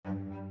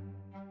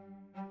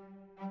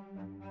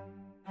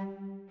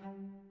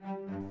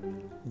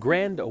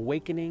Grand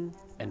awakening,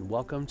 and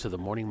welcome to the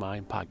Morning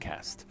Mind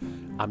Podcast.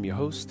 I'm your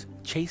host,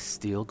 Chase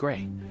Steele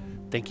Gray.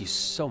 Thank you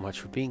so much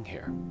for being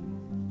here.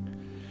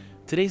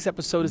 Today's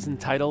episode is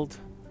entitled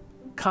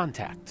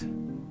Contact.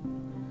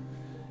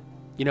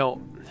 You know,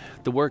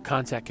 the word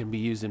contact can be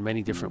used in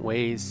many different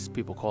ways.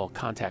 People call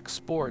contact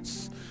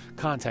sports,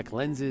 contact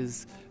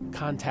lenses,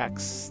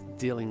 contacts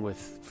dealing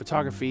with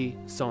photography,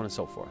 so on and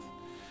so forth.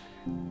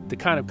 The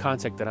kind of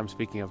contact that I'm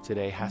speaking of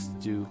today has to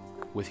do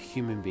with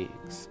human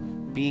beings,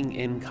 being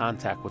in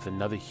contact with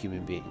another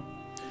human being.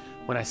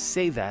 When I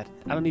say that,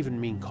 I don't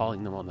even mean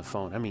calling them on the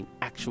phone. I mean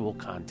actual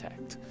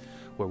contact,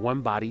 where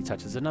one body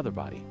touches another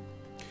body.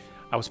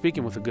 I was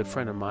speaking with a good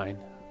friend of mine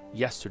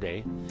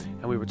yesterday,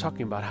 and we were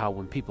talking about how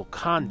when people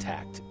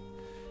contact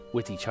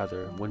with each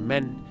other, when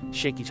men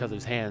shake each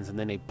other's hands and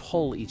then they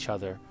pull each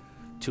other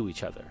to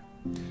each other.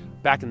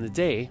 Back in the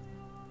day,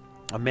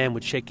 a man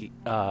would shake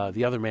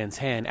the other man's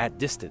hand at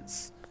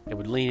distance. They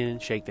would lean in,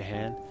 shake the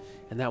hand,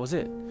 and that was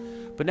it.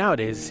 But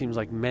nowadays, it seems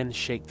like men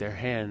shake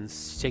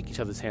each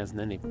other's hands, and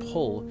then they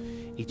pull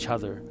each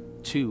other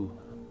to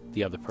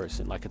the other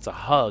person, like it's a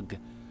hug,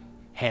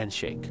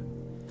 handshake.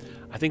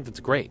 I think that's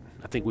great.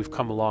 I think we've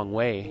come a long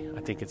way.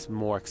 I think it's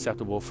more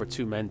acceptable for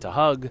two men to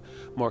hug,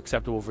 more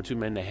acceptable for two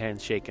men to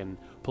handshake and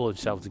pull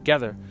themselves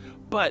together.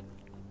 But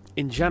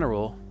in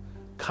general,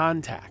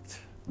 contact,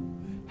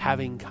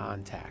 having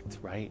contact,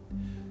 right?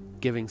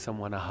 Giving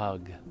someone a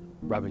hug,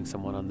 rubbing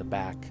someone on the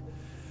back,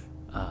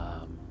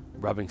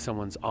 rubbing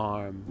someone's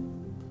arm,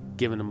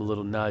 giving them a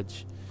little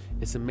nudge.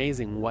 It's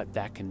amazing what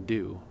that can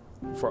do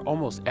for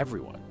almost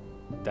everyone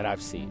that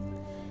I've seen.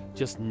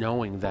 Just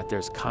knowing that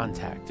there's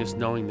contact, just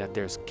knowing that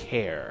there's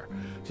care,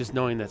 just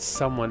knowing that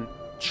someone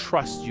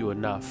trusts you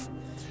enough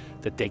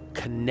that they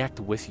connect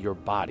with your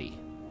body.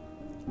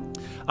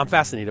 I'm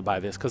fascinated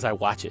by this because I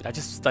watch it. I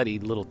just study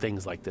little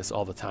things like this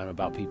all the time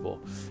about people.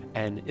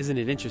 And isn't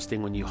it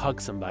interesting when you hug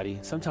somebody,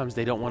 sometimes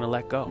they don't want to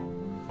let go.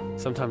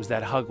 Sometimes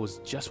that hug was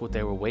just what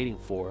they were waiting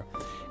for,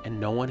 and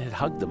no one had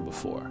hugged them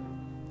before.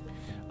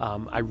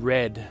 I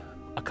read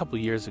a couple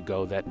years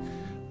ago that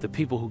the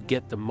people who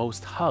get the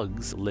most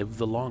hugs live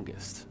the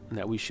longest, and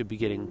that we should be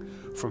getting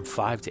from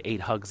 5 to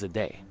 8 hugs a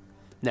day.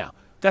 Now,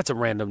 that's a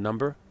random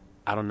number.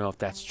 I don't know if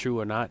that's true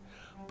or not,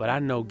 but I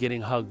know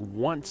getting hugged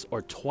once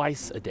or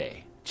twice a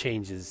day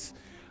changes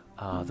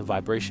the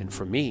vibration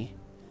for me.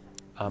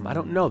 I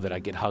don't know that I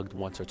get hugged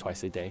once or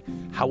twice a day.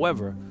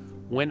 However,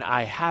 when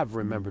I have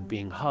remembered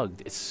being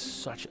hugged, it's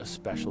such a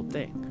special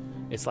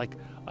thing. It's like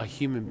a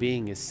human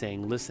being is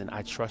saying, listen,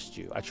 I trust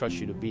you. I trust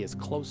you to be as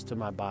close to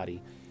my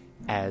body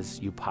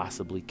as you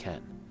possibly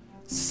can.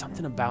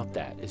 Something about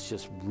that is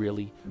just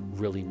really,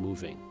 really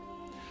moving.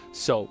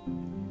 So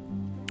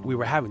we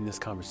were having this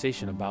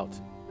conversation about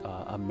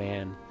a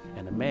man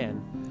and a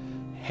man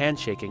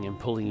handshaking and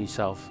pulling each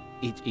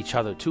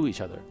other to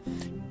each other.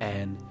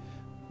 And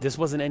this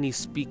wasn't any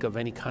speak of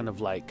any kind of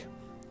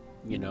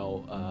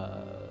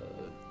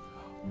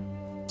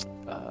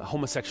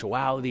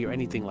homosexuality or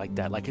anything like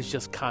that. Like, it's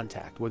just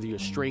contact. Whether you're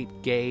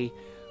straight, gay,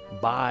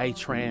 bi,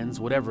 trans,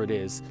 whatever it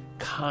is,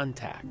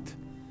 contact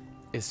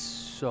is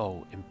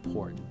so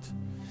important.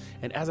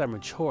 And as I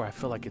mature, I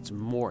feel like it's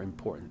more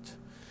important.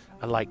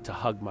 I like to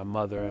hug my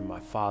mother and my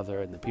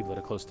father and the people that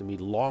are close to me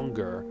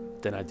longer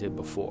than I did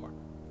before.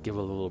 Give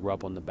a little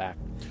rub on the back,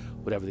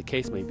 whatever the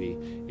case may be.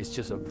 It's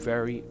just a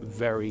very,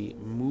 very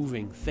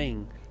moving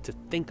thing to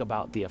think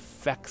about the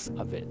effects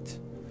of it,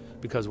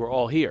 because we're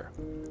all here.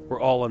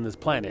 We're all on this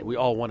planet. We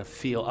all want to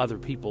feel other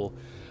people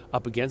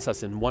up against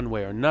us in one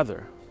way or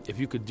another. If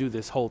you could do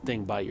this whole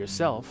thing by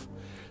yourself,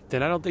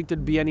 then I don't think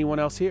there'd be anyone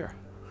else here.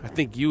 I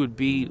think you would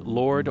be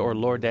Lord or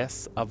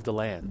Lordess of the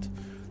land.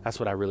 That's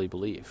what I really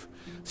believe.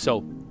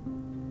 So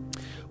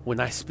when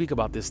I speak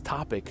about this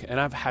topic, and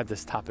I've had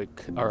this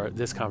topic or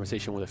this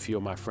conversation with a few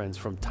of my friends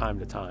from time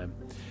to time,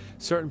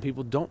 certain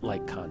people don't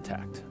like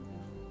contact.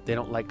 They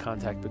don't like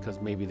contact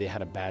because maybe they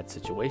had a bad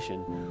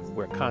situation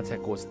where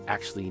contact was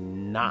actually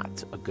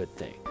not a good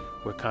thing,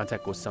 where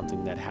contact was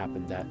something that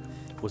happened that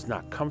was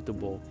not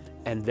comfortable,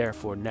 and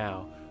therefore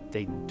now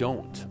they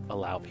don't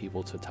allow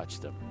people to touch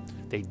them.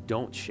 They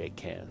don't shake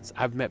hands.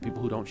 I've met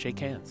people who don't shake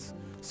hands.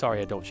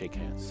 Sorry, I don't shake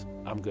hands.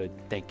 I'm good.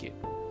 Thank you.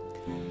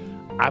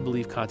 I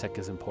believe contact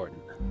is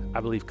important.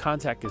 I believe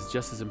contact is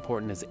just as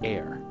important as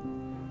air.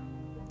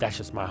 That's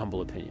just my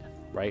humble opinion,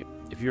 right?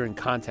 If you're in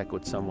contact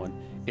with someone,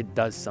 it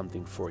does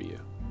something for you.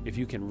 If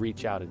you can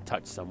reach out and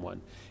touch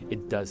someone,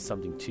 it does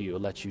something to you.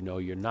 It lets you know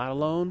you're not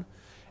alone,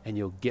 and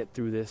you'll get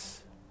through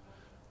this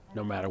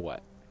no matter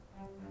what.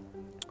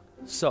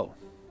 So,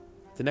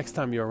 the next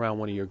time you're around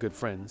one of your good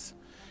friends,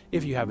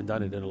 if you haven't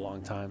done it in a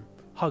long time,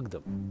 hug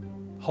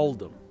them, hold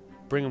them,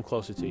 bring them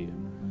closer to you,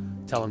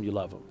 tell them you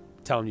love them,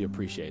 tell them you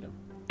appreciate them.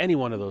 Any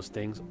one of those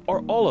things,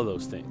 or all of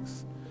those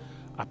things.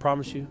 I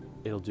promise you,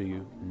 it'll do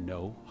you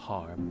no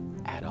harm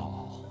at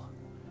all.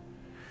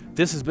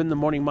 This has been the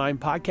Morning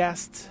Mind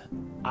Podcast.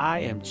 I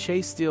am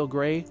Chase Steele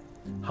Gray,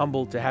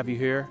 humbled to have you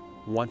here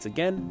once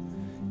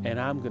again, and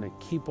I'm going to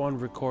keep on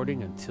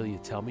recording until you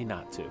tell me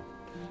not to.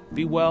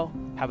 Be well,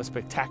 have a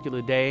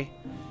spectacular day,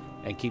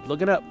 and keep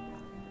looking up.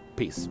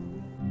 Peace.